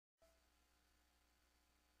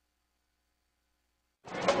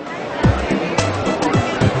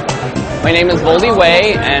My name is Voldy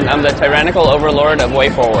Wei, and I'm the tyrannical overlord of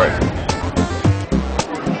Way Forward.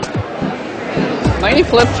 Mighty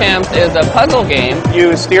Flip Champs is a puzzle game.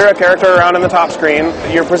 You steer a character around on the top screen.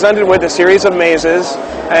 You're presented with a series of mazes,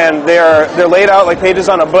 and they're laid out like pages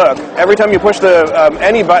on a book. Every time you push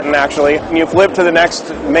any button, actually, you flip to the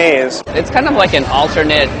next maze. It's kind of like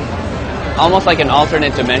almost like an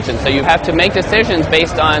alternate dimension. So you have to make decisions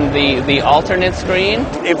based on the alternate screen.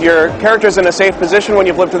 If your character's in a safe position when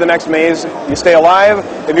you flip to the next maze, you stay alive.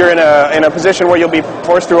 If you're in a position where you'll be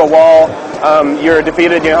forced through a wall, you're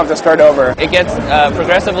defeated, you have to start over. It gets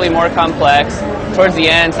progressively more complex. Towards the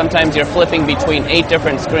end, sometimes you're flipping between 8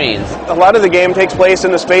 different screens. A lot of the game takes place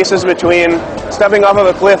in the spaces between stepping off of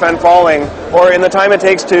a cliff and falling, or in the time it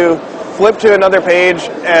takes to flip to another page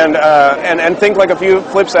and think like a few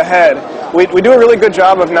flips ahead. We do a really good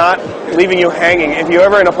job of not leaving you hanging. If you're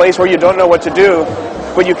ever in a place where you don't know what to do,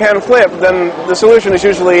 but you can flip, then the solution is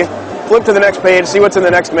usually flip to the next page, see what's in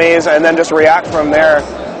the next maze, and then just react from there.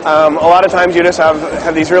 A lot of times you just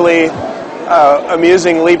have these really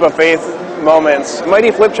amusing leap of faith moments. Mighty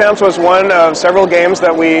Flip Champs was one of several games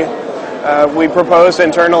that we proposed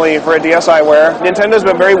internally for DSiWare. Nintendo's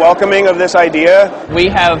been very welcoming of this idea. We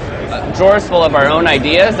have drawers full of our own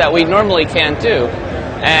ideas that we normally can't do.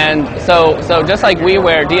 And so just like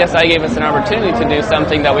WiiWare, DSi gave us an opportunity to do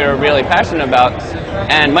something that we were really passionate about.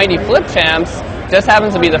 And Mighty Flip Champs just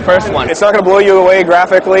happens to be the first one. It's not going to blow you away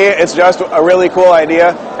graphically, it's just a really cool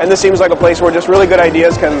idea. And this seems like a place where just really good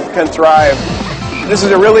ideas can thrive. This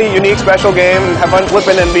is a really unique, special game. Have fun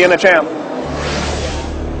flipping and being a champ.